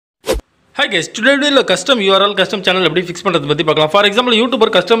Hi guys, today we will custom URL custom channel எப்படி fix பண்றது பத்தி பார்க்கலாம். For example, YouTuber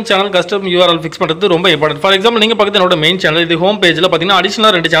custom channel custom URL fix பண்றது ரொம்ப important. For example, நீங்க பக்கத்துல என்னோட main channel இது home pageல பாத்தீங்கன்னா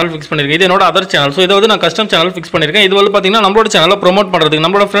additional ரெண்டு channel fix பண்ணிருக்கேன். இது என்னோட other channel. So இத வந்து நான் custom channel fix பண்ணிருக்கேன். இது வந்து பாத்தீங்கன்னா நம்மளோட channel promote பண்றதுக்கு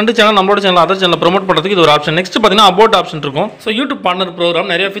நம்மளோட friend channel நம்மளோட channel other channel promote பண்றதுக்கு இது ஒரு option. Next பாத்தீங்கன்னா about option இருக்கும். So YouTube partner program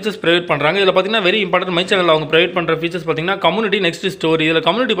நிறைய features provide பண்றாங்க. இதுல பாத்தீங்கன்னா very important my channel அவங்க provide பண்ற features பாத்தீங்கன்னா community next story. இதுல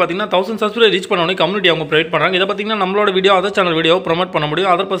community பாத்தீங்கன்னா 1000 subscribers reach பண்ண உடனே community அவங்க provide பண்றாங்க. இத பாத்தீங்கன்னா நம்மளோட video other channel video promote பண்ண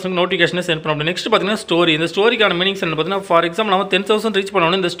முடியும். other person notification send பண்ண முடியும். Next பாத்தீங்கன்னா story இந்த ஸ்டோரிக்கான மீனிங்ஸ் என்ன பார்த்தீங்கன்னா ஃபார் எக்ஸாம்பிள் நம்ம 10000 ரீச்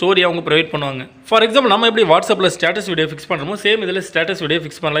பண்ணோம்னா இந்த ஸ்டோரி அவங்க ப்ரொவைட் பண்ணுவாங்க. ஃபார் எக்ஸாம்பிள் நம்ம எப்படி வாட்ஸ்அப்ல ஸ்டேட்டஸ் வீடியோ ஃபிக்ஸ் பண்றோமோ சேம் இதில் ஸ்டேட்டஸ் வீடியோ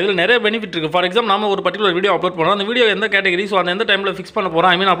ஃபிக்ஸ் பண்ணலாம். இதில் நிறைய பெனிஃபிட் இருக்கு. ஃபார் எக்ஸாம்பிள் நம்ம ஒரு பர்டிகுலர் வீடியோ அப்லோட் பண்ணோம், அந்த வீடியோ எந்த கேட்டகரி ஸோ அந்த எந்த டைமில் ஃபிக்ஸ் பண்ண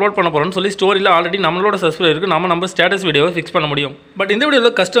போகிறோம் ஐ மீன் அப்லோட் பண்ண போகிறோம்னு சொல்லி ஸ்டோரியில் ஆல்ரெடி நம்மளோட சப்ஸ்கிரைபர் இருக்கு நம்ம ஸ்டேட்டஸ் வீடியோவை ஃபிக்ஸ் பண்ண முடியும். பட் இந்த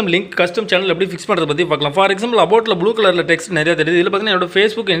வீடியோவில் கஸ்டம் லிங்க் கஸ்டம் சேனல் எப்படி ஃபிக்ஸ் பண்ணுறது பற்றி பார்க்கலாம். ஃபார் எக்ஸாம்பிள் அபவுட்ல ப்ளூ கலரில் டெக்ஸ்ட் நிறைய தெரியுது. இதில் பார்த்தீங்கன்னா என்னோட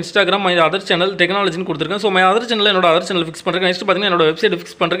Facebook Instagram my other channel டெக்னாலஜின்னு கொடுத்துருக்கேன். ஸோ மை அதர் சேனல் என்னோட அதர் சேனல் ஃபிக்ஸ் பண்ணுறேன். நெக்ஸ்ட் பார்த்தீங்கன்னா என்னோட வெப்சைட்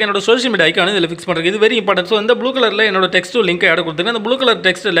ஃபிக்ஸ் பண்ணுறேன், என்னோட சோஷியல் மீடியா ஐக்கான இதில் ஃபிக்ஸ் பண்ணுறேன். இது வெரி இம்பார்ட்டன்ட். ஸோ இந்த ப்ளூ கலரில் என்னோட டெக்ஸ்ட் லிங்க் ஆட் கொடுத்துருக்கேன். அந்த ப்ளூ கலர்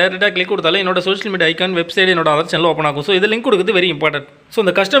டெக்ஸ்ட் டேரெக்டாக கிளிக் கொடுத்தாலும் என்னோட சோஷியல் மீடியா ஐக்கான் வெப்சைட் என்னோட அதர் சேனல் ஓப்பன் ஆகும். ஸோ இது லிங்க் கொடுக்குறது வெரி இம்பார்ட்டன்ட். ஸோ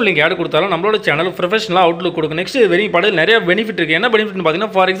இந்த கஸ்டம் லிங்க் ஆட் கொடுத்தாலும் நம்மளோட சேனல் ப்ரொஃபஷனலாக அவுட்லுக் கொடுக்கும். நெக்ஸ்ட் வெரி இம்பார்ட்டன்ட் நிறைய பெனிஃபிட் இருக்குது. என்ன பெனிஃபிட்னு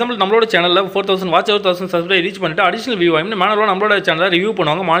பார்த்தீங்கன்னா ஃபார் எக்ஸாம்பிள் நம்மளோட சேனலில் 4000 வாட்ச் 1000 சப்ஸ்கிரைப் ரீச் பண்ணிட்டு அடிஷனல் வியூ ஐ மீன் மேனலாக நம்மளோட சேனலில் ரிவ்யூ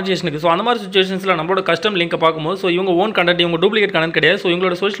பண்ணுவாங்க மானிட்டேஷனுக்கு. ஸோ அந்த மாதிரி சுச்சுவேஷன்ஸில் நம்மளோட கஸ்டம் லிங்க் பார்க்கும்போது ஸோ இவங்க ஓன் கண்டென்ட் இவங்க டூப்ளிகேட் கண்டென்ட் கிடையாது. ஸோ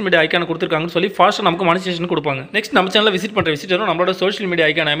இவங்களோட சோஷியல் மீடியா ஐக்கான கொடுத்துருக்காங்கன்னு சொல்லி ஃபாஸ்ட்டாக நமக்கு மானிட்டேஷன் கொடுப்பாங்க. நெக்ஸ்ட் நம்ம சேனலில் விசிட் பண்ணுற விசிட்டரும் நம்மளோட சோஷியல் மீடியா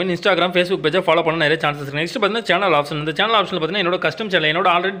ஐக்கான ஐ மீன் இன்ஸ்டாகிராம் ஃபேஸ்புக் பேஜை ஃபாலோ பண்ண நிறைய சான்சஸ் இருக்குது. நெக்ஸ்ட் பார்த்தீங்கன்னா சேனல் ஆப்ஷன். இந்த சேனல் ஆப்ஷனில் பார்த்தீங்கன்னா என்னோட கஸ்டம் சேனல் என்னோட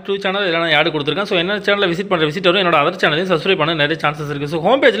ஆல்ரெடி 2 சேனல் எல்லாம் ஆட் கொடுத்துருக்கேன். ஸோ என்ன சேனலில் விசிட் பண்ணுற விசிட்டரும் என்னோட அதர் சேனலையும் சப்ஸ்கிரைப் பண்ண நிறைய சான்சஸ் இருக்குது. ஸோ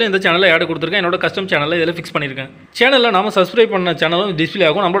ஹோம் பேஜில் இந்த சேனலில் ஆட் கொடுத்துருக்கேன், என்னோட கஸ்டம் சேனலில் இதில் ஃபிக்ஸ் பண்ணியிருக்கேன். சேனலில் நம்ம சப்ஸ்கிரைப் பண்ண சேனலும் டிஸ்பிளே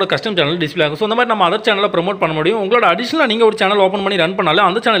ஆகும், நம்மளோட கஸ்டம் சேனல் டிஸ்பிளே ஆகும். ஸோ இந்த மாதிரி நம்ம அதர் சேனலில் ப்ரோமோட் பண்ண முடியும். உங்களோட அடிஷனலாக நீங்கள் ஒரு சேனல் ஓப்பன் பண்ணி ரன் பண்ணாலும்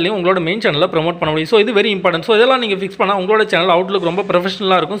அந்த சேனலையும் உங்களோட மெயின் சேனலில் ப்ரோமோட் பண்ண முடியும். ஸோ இது வெரி இம்பார்ட்டன்ட். ஸோ இதெல்லாம் நீங்கள் ஃபிக்ஸ் பண்ணால் உங்களோட சேனல் அவுட்லுக் ரொம்ப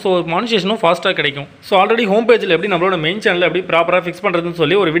ப்ரொஃபஷனலாக இருக்கும். ஸோ மானிட்டேஷனும் ஃபாஸ்ட்டாக கிடைக்கும். ஸோ ஆல்ரெடி ஹோம் பேஜில் எப்படி நம்மளோட மெயின் சேனல் எப்படி ப்ராப்பராக ஃபிக்ஸ் பண்ணுறதுன்னு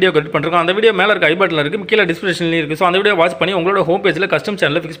சொல்லி ஒரு வீடியோ கிரியேட் பண்ணிருக்கோம். அந்த வீடியோ மேலே இருக்க ஐ பட்டனில் இருக்குது, கீழே டிஸ்கிரிப்ஷன்லையும் இருக்குது. ஸோ அந்த வீடியோ வாட்ச் பண்ணி உங்களோட ஹோம் பேஜில் கஸ்டம்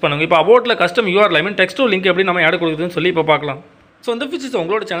சேனலில் ஃபிக்ஸ் பண்ணுங்க. இப்போ அபவுட்ல கஸ்டம் URL ஐ மீன் டெக்ஸ்ட் லிங்க் எப்படி நம்ம ஆட் கொடுக்குதுன்னு சொல்லி இப்போ பார்க்கலாம். ஸோ இந்த ஃபீச்சர்ஸ்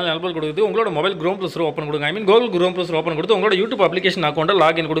உங்களோட சேனல் எனபிள் கொடுக்குது. உங்களோட மொபைல் குரோம் ப்ரௌசர் ஓப்பன் கொடுங்க ஐ மீன் கூகுள் குரோம் ப்ரௌசர் ஓப்பன் கொடுத்து உங்களோட யூடியூப் அப்ளிகேஷன் அக்கௌண்ட்டை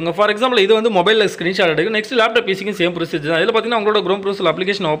லாகின் கொடுங்க. ஃபார் எக்ஸாம்பிள் இது வந்து மொபைலில் ஸ்க்ரீன்ஷாட் எடுக்கு. Next laptop பிசிக்கும் same procedure. இதில் பார்த்தீங்கன்னா உங்களோட குரோம் ப்ரௌசர்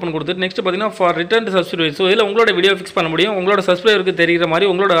அப்ளிகேஷன் ஓப்பன் கொடுத்துட்டு நெக்ஸ்ட் பார்த்தீங்கன்னா ஃபார் ரிட்டர்ன் சப்ஸ்கிரைபர். ஸோ இதில் உங்களோட வீடியோ ஃபிக்ஸ் பண்ண முடியும். உங்களோட சப்ஸ்கிரைபருக்கு தெரிகிற மாதிரி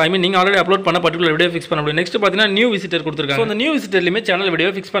உங்களோட ஐ மீன் நீங்கள் ஆல்ரெடி அப்லோட் பண்ண பர்டிகுலர் வீடியோ ஃபிக்ஸ் பண்ண முடியும். நெக்ஸ்ட் பார்த்தீங்கன்னா நியூ விசிட்டர் கொடுத்துருக்காங்க. ஸோ அந்த நியூ விசிட்டர்லையுமே சேனல்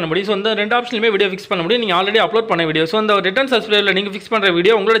வீடியோ ஃபிக்ஸ் பண்ண முடியும். ஸோ இந்த ரெண்டு ஆப்ஷன்லையுமே வீடியோ ஃபிக்ஸ் பண்ண முடியும். நீங்கள் ஆல்ரெடி அப்லோட் பண்ண வீடியோ. ஸோ அந்த ரிட்டர்ன் சப்ஸ்கிரைபரில் நீங்கள் ஃபிக்ஸ் பண்ணுற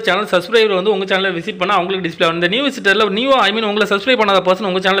வீடியோ உங்களோட சேனல் சப்ஸ்கிரைபர் வந்து உங்கள் சேனலில் விசிட் பண்ணால் அவங்களுக்கு டிஸ்பிளே ஆகும். இந்த நியூ விசிட்டரில் நியூ ஐ மீன் உங்களை சப்ஸ்கிரைப் பண்ணாத பர்சன்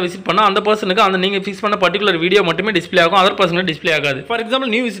உங்கள் சேனல் விசிட் பண்ணால் அந்த பர்சனுக்கு அந்த நீங்க ஃபிக்ஸ் பண்ண பர்టిక్యులர் வீடியோ மட்டுமே டிஸ்ப்ளே ஆகும், அதர் பர்சனுக்கு டிஸ்ப்ளே ஆகாது. ஃபார் எக்ஸாம்பிள்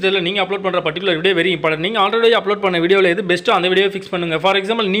நியூ விசிட்டர்ல நீங்க அப்லோட் பண்ற பர்టిక్యులர் வீடியோ வெரி இம்பார்ட்டன்ட். நீங்க ஆல்ரெடி அப்லோட் பண்ண வீடியோல எது பெஸ்ட்டோ அந்த வீடியோ ஃபிக்ஸ் பண்ணுங்க. ஃபார்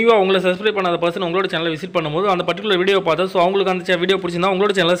எக்ஸாம்பிள் நியூவா உங்களை சப்ஸ்கிரைப் பண்ணாத பர்சன் உங்களோட சேனலை விசிட் பண்ணும்போது அந்த பர்టిక్యులர் வீடியோ பார்த்தா ஸோ அவங்களுக்கு அந்த வீடியோ பிடிச்சிருந்தா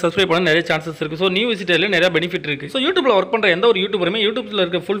உங்களோட சேனலை சப்ஸ்கிரைப் பண்ண நிறைய சான்சஸ் இருக்கு. ஸோ நியூ விசிட்டர்ல நிறைய பெனிஃபிட் இருக்கு. ஸோ யூடியூப்ல ஒர்க் பண்ற எந்த ஒரு யூடியூபருமே யூடியூப்ல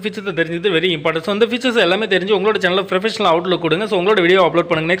இருக்க ஃபுல் ஃபீச்சர்ஸ் தெரிஞ்சது வெரி இம்பார்ட்டன்ட். ஸோ அந்த ஃபீச்சர்ஸ் எல்லாமே தெரிஞ்சு உங்களோட சேனல் ப்ரொஃபஷனல் அவுட்லுக் கொடுங்க. ஸோ உங்களோட வீடியோ அப்லோட்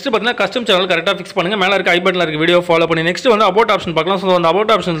பண்ணுங்க. நெக்ஸ்ட் பார்த்தீங்கன்னா கஸ்டம் சேனல் கரெக்டாக ஃபிக்ஸ் பண்ணுங்க. மேலே இருக்க ஐ பட்டன்ல இருக்க வீடியோ ஃபாலோ பண்ணி நெக்ஸ்ட் வந்து அபவுட் ஆப்ஷன் பார்க்கலாம். ஸோ அந்த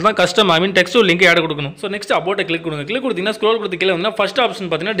அபவுட் ஆப்ஷன்ஸ் தான் கஸ்டம் ஐ மீன் டெக்ஸ்ட் லிங்க் ஆட் கொடுக்கணும். ஸோ நெக்ஸ்ட் அபவுட் கிளிக் கொடுங்க. கிளிக் கொடுத்தீங்கன்னா ஸ்க்ரோல் கொடுத்து கீழே வந்து ஃபர்ஸ்ட் ஆப்ஷன்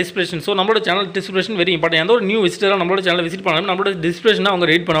பார்த்தீங்கன்னா டிஸ்கிரிப்ஷன். ஸோ நம்மளோட சேனல் டிஸ்கிரிப்ஷன் வெரி இம்பார்ட்டன்ட். எந்த ஒரு நியூ விசிட்டராக நம்மளோட சேனல் விசிட் பண்ணாலும் நம்மளோட டிஸ்கிரிப்ஷனை அவங்க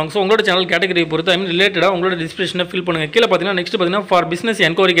ரீட் பண்ணுவாங்க. ஸோ உங்களோட சேனல் கேட்டகரி பொறுத்து ஐ மீன் ரிலேட்டடாக உங்களோட டிஸ்கிரிப்ஷனை ஃபில் பண்ணுங்க. கீழே பார்த்தீங்கன்னா நெக்ஸ்ட் பார்த்தீங்கன்னா ஃபார் பிசினஸ்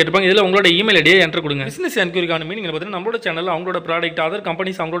என்கொயரி கேட்பாங்க. இதில் உங்களோட இமெயில் ஐடியை என்டர் கொடுங்க. பிசினஸ் என்கொயரிக்கான மீனிங் பார்த்தீங்கன்னா நம்மளோட சேனல் அவங்களோட ப்ராடக்ட் அதர்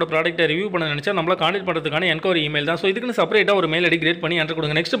கம்பெனிஸ் அவங்களோட ப்ராடக்ட்டை ரிவ்யூ பண்ண நினைச்சா நம்மள கான்டாக்ட் பண்ணுறதுக்கான என்கொயரி இமெயில் தான். ஸோ இதுக்கு செப்பரேட்டாக ஒரு மெயில் ஐடி கிரியேட் பண்ணி என்டர்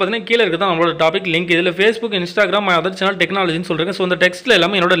கொடுங்க. நெக்ஸ்ட் பார்த்தீங்கன்னா கீழே இருக்குது நம்மளோட டாபிக் லிங்க். இதில் ஃபேஸ்புக் இன்ஸ்டாகிராம் அதர் சேனல் டெக்னாலஜின்னு சொல்றேன். ஸோ இந்த டெக்ஸ்ட்ல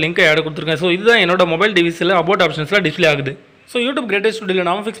எல்லாமே என்னோட லிங்க் ஆட் கொடுத்துருக்கேன். ஸோ இதுதான் என்னோட மொபைல் டிவைஸில் அபவுட் ஆப்ஷன்ஸ்ல டிஸ்ப்ளே ஆகுது. ஸோ யூடியூப் கிரேட்டஸ்ட் ஸ்டுடியோவில்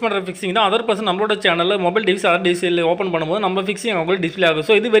நம்ம ஃபிக்ஸ் பண்ணுற ஃபிக்ஸிங் தான் அதர் பர்சன் நம்மளோட சேனலில் மொபைல் டிவைஸ் அதர் டிவைஸில் ஓப்பன் பண்ணும்போது நம்ம ஃபிக்ஸிங் அவங்களுக்கு டிஸ்ப்ளே ஆகும்.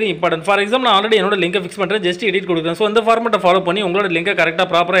 ஸோ இது வெரி இம்பார்ட்டன்ட். ஃபார் எக்ஸாம்பிள் நான் ஆல்ரெடி என்னோட லிங்கை ஃபிக்ஸ் பண்ணுறேன், ஜஸ்ட் எடிட் கொடுக்குறேன். ஸோ இந்த ஃபார்மெட்டை ஃபாலோ பண்ணி உங்களோட லிங்கை கரெக்டாக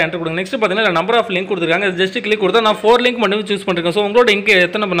ப்ராப்பராக என்டர் கொடுங்க. நெக்ஸ்ட் பார்த்தீங்கன்னா நம்பர் ஆஃப் லிங்க் கொடுத்துருக்காங்க. ஜஸ்ட் கிளிக் கொடுத்தா நான் 4 லிங்க் மட்டும் சூஸ் பண்ணிருக்கேன். ஸோ உங்களோட லிங்க்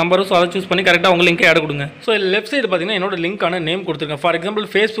எத்தனை நம்பரும் ஸோ அதை சூஸ் பண்ணி கரெக்டாக உங்கள் லிங்க் ஆட் கொடுங்க. ஸோ லெஃப்ட் சைடு பார்த்தீங்கன்னா என்னோட லிங்கான நேம் கொடுத்துருக்கேன். ஃபார் எக்ஸாம்பிள்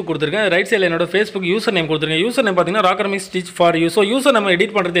ஃபேஸ்புக் கொடுத்துருக்கேன். ரைட் சைடில் என்னோட ஃபேஸ்புக் யூசர் நேம் கொடுத்துருக்கேன். யூசர் நேம் பார்த்தீங்கன்னா ராக்கர்மிக் stitch for you. So user நம்ம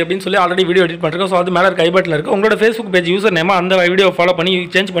எடிட் பண்ணுறது அப்படின்னு சொல்லி ஆல்ரெடி வீடியோ எடிட் பண்ணிருக்கோம். ஸோ அது மேலே இருக்க ஐ பட்டன்ல இருக்கு. உங்களோட ஃபேஸ்புக் பேஜ் யூசர் நேம் அந்த வீடியோ ஃபாலோ பண்ணி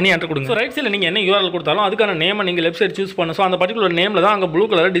சேஞ்ச் பண்ணி கொடுங்க. ஸோ ரைட் சைடில் நீங்கள் என்ன URL கொடுத்தாலும் அதுக்கான நேமை நீங்கள் லெஃப்ட் சைடு சூஸ் பண்ணணும். ஸோ அந்த பர்டிகுலர் நேமில் தான் அங்கே ப்ளூ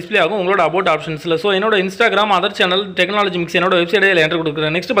கலர் டிஸ்ப்ளே ஆகும் உங்களோட அபவுட் ஆப்ஷன்ஸில். ஸோ என்னோட Instagram other channel technology mix என்னோட வெப்சைட்டில் என்டர்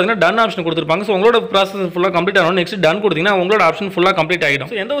கொடுக்குறேன். நெக்ஸ்ட் பார்த்தீங்கன்னா டன் ஆப்ஷன் கொடுத்துருப்பாங்க. ஸோ உங்களோட ப்ராசஸ் ஃபுல்லாக கம்ப்ளீட் ஆகணும். நெக்ஸ்ட் டன் கொடுத்தீங்கன்னா உங்களோட ஆப்ஷன் ஃபுல்லாக கம்ப்ளீட் ஆகிடும்.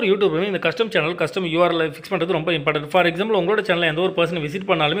 ஸோ எந்த ஒரு யூடியூபுமே இந்த custom channel custom URL fix பண்ணுறது ரொம்ப இம்பார்ட்டன்ட். ஃபார் எக்ஸாம்பிள் உங்களோட சேனல் எந்த ஒரு பர்சன் விசிட்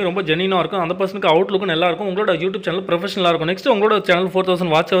பண்ணாலுமே ரொம்ப ஜெனினாக இருக்கும். அந்த பர்சனுக்கு அவுட்லுக்கும் நல்லா இருக்கும். உங்களோட யூடியூப் சேனல் ப்ரொஃபஷனலாக இருக்கும். நெக்ஸ்ட் உங்களோட சேனல்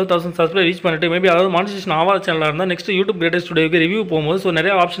 4000 வாட்ச் 1000 சப்ஸ்கிரைப் ரீச் பண்ணிட்டு மேபி அதாவது மானிட்டேஷன் ஆகாத சேனலாக இருந்தால் நெக்ஸ்ட் யூடியூப் கிரேட்டஸ்ட் ஸ்டுடியோக்கு ரிவ்யூ போகும்போது ஸோ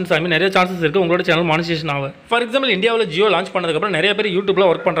நிறைய ஆப்ஷன்ஸ் நிறைய சான்சஸ் இருக்குது உங்களோட சேனல் மானிட்டேஷன் ஆகும். ஃபார் எக்ஸாம்பிள் இந்தியாவில் ஜியோ லான்ச் பண்ணதுக்கப்புறம் நிறைய பேர் யூடியூப்ல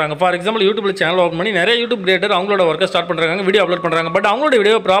ஒர்க் பண்ணுறாங்க. ஃபார் எக்ஸாம்பிள் யூடியூப்ல சேனல் ஓப்பன் பண்ணி நிறைய யூடியூப் கிரியேட்டர் அவங்களோட ஒர்க்கை ஸ்டார்ட் பண்ணுறாங்க, வீடியோ அப்லோட் பண்ணுறாங்க. பட் அவங்களோட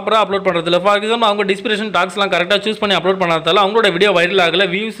வீடியோ ப்ராப்பராக அப்லோட் பண்ணுறதுல ஃபார் எக்ஸாம்பிள் அவங்க டிஸ்கிரிப்ஷன் டாக்ஸ்லாம் கரெக்டாக சூஸ் பண்ணி அப்லோட் பண்ணாதால அவங்களோட வீடியோ வைரல் ஆகல,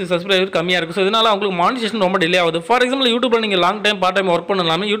 வியூஸ் சப்ஸ்கிரைபர் கம்மியாக இருக்குது. ஸோ இதனால அவங்களுக்கு மானிட்டேஷன் ரொம்ப டிலே ஆகுது. ஃபார் எக்ஸாம்பிள் யூடியூப்ல நீங்கள் long time part time work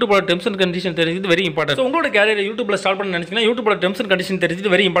பண்ணலாமே யூடியூபோட டெர்ம்ஸ் அண்ட் கண்டிஷன் தெரிஞ்சது வெரி இம்பார்ட்டன்ட். ஸோ உங்களோட கேரியர் யூடியூப்ல ஸ்டார்ட் பண்ண நினைச்சீங்கன்னா யூடியூபோட டெர்ம்ஸ் அண்ட் கண்டிஷன்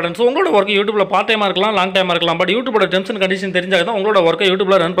தெரிஞ்சது வெரி இம்பார்ட்டன்ட். ஸோ உங்களோட ஒர்க் யூடியூப்ல பார்ட் டைமாக இருக்கலாம், லாங் டைமாக இருக்கலாம். பட் யூடியூபோட டெர்ம்ஸ் அண்ட் கண்டிஷன் தெரிஞ்சால் தான் உங்களோட ஒர்க்கை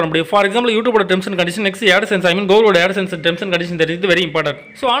யூடியூப்ல ரன் பண்ண முடியும். For example யூடியூபோட terms and condition next AdSense கூகுளோட AdSense terms and condition தெரிஞ்சது வெரி இம்பார்ட்டன்ட்.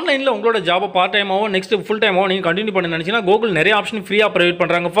 ஸோ ஆன்லைனில் உங்களோட ஜாப் பார்ட் டைமாவோ நெக்ஸ்ட் ஃபுல் டைமாவோ நீங்கள் கண்டினியூ பண்ண நினைச்சீங்கன்னா கூகுள் நிறைய ஆப்ஷன் ஃப்ரீயாக ப்ரொவைட்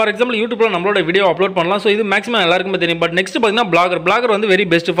பண்ணுறாங்க. ஃபார் எக்ஸாம்பிள் யூடியூப்ல நம்மளோட வீடியோ அப்லோட் பண்ணலாம். ஸோ இது மேக்ஸிமம் எல்லாருக்குமே தெரியும். பட் நெக்ஸ்ட் பார்த்தீங்கன்னா பிளாகர் வந்து வெரி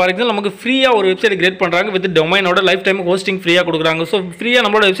பெஸ்ட். ஃபார் எக்ஸாம்பிள் நமக்கு ஃப்ரீயாக ஒரு வெப்சைட் கிரியேட் பண்ணுறாங்க வித் டொமைனோட லைஃப் டைம் ஹோஸ்டிங் ஃப்ரீயாக கொடுக்குறாங்க. ஸோ ஃப்ரீயாக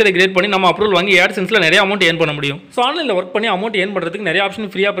நம்மளோட வெப்சைட் கிரியேட் பண்ணி நம்ம அப்ரூவல் வாங்கி AdSenseல நிறைய அமௌண்ட் ஏர்ன் பண்ண முடியும். ஸோ ஆன்லைனில் ஒர்க் பண்ணி அமௌண்ட் ஏர்ன் பண்ணுறதுக்கு நிறைய ஆப்ஷன்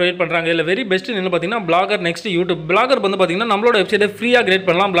ஃப்ரீயாக ப்ரொவைட் பண்ணுறாங்க. இல்லை வெரி பெஸ்ட் என்ன பார்த்தீங்கன்னா பிளாகர் நெக்ஸ்ட் யூடியூப். பிளாகர் வந்து பார்த்தீங்கன்னா நம்மளோட வெப்சைட்டை ஃப்ரீயாக கிரியேட்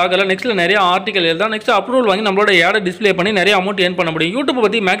பண்ணலாம். பிளாகரில் நெக்ஸ்ட் நிறைய ஆர்டிகல் எழுதலாம், நெக்ஸ்ட் அப்ரூவல் வாங்கி நம்மளோட ஆடை டிஸ்ப்ளே பண்ணி நிறைய அமௌண்ட் ஏர்ன் பண்ண முடியும். யூடியூப்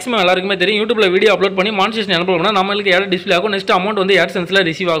பற்றி மேக்ஸிமம் எல்லாருக்குமே தெரியும். யூடியூப்ல வீடியோ அப்லோட் பண்ணி மானிட்டேஷன் எனபிள் பண்ணா நம்மளுக்கு ஆட் டிஸ்ப்ளே ஆகும், நெக்ஸ்ட் அமௌண்ட் வந்து AdSenseல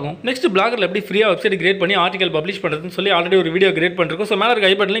ரிசீவ் ஆகும். நெக்ஸ்ட் பிளாகர்ல எப்படி ஃப்ரீயா வெப்சைட் கிரியேட் பண்ணி ஆர்டிகல் பப்ளிஷ் பண்றதுன்னு சொல்லி ஆல்ரெடி ஒரு வீடியோ கிரியேட் பண்ணிருக்கோம். ஸோ மேலே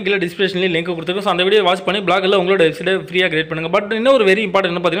இருக்க ஐ பட்டன்ல கீழே டிஸ்கிரிப்ஷன்ல லிங்க் கொடுத்துருக்கோம். ஸோ அந்த வீடியோ வாட்ச் பண்ணி பிளாகர்ல உங்களோட வெப்சைட்டை ஃப்ரீயா கிரியேட் பண்ணுங்க. பட் இன்னும் ஒரு வெரி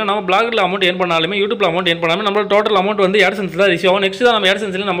இம்பார்ட்டன்ட் என்ன பார்த்தீங்கன்னா நம்ம பிளாகர்ல அமௌண்ட் ஏர்ன் பண்ணாலுமே யூடியூப்ல அமௌண்ட் ஏர்ன் பண்ணாலுமே நம்மளோட டோட்டல் அமௌண்ட் வந்து AdSenseல ரிசீவ் ஆகும். நெக்ஸ்ட் தான் நம்ம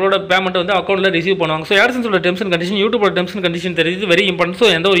AdSenseல நம்மளோட பேமெண்ட் வந்து அக்கௌண்ட்ல ரிசீவ் பண்ணுவாங்க. So AdSenseோட terms and condition யூடியூபோட terms and condition தெரியுது வெரி இம்பார்ட்டன்ட். ஸோ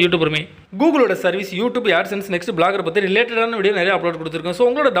எந்த ஒரு யூடியூபருமே கூகுளோட service YouTube AdSense next blogger பற்றி ரிலேட்டடான வீடியோ நிறைய அப்லோட் கொடுத்துருக்கோம். ஸோ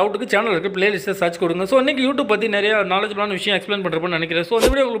உங்களோட டவுட்டுக்கு சேனல் இருக்கு பிளேலிஸ்ட்டை சர்ச் கொடுங்க. ஸோ இன்னைக்கு யூடியூப் பற்றி நிறைய நாலேஜ்பான விஷயம் எக்ஸ்பிளைன் பண்ணுறப்பன்னு நினைக்கிறேன். ஸோ அந்த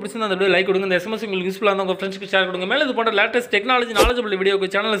வீடியோ உங்களுக்கு பிடிச்சிருந்தா அந்த வீடியோ லைக் கொடுங்க. இந்த SMS உங்களுக்கு யூஸ்ஃபுல்லாக இருந்தால் உங்கள் ஃப்ரெண்ட்ஸ்க்கு ஷேர் கொடுங்க. மேலே இது போன்ற லேட்டஸ்ட் டெக்னாலஜி நாலேஜபிள்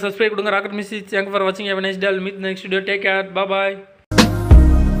வீடியோக்கு சேனலை சப்ஸ்கிரைப் கொடுங்க. ராக்கெட் மிஸ் தேங்க் ஃபார் வாட்சிங். Have a nice day. Meet next video. Take care. Bye.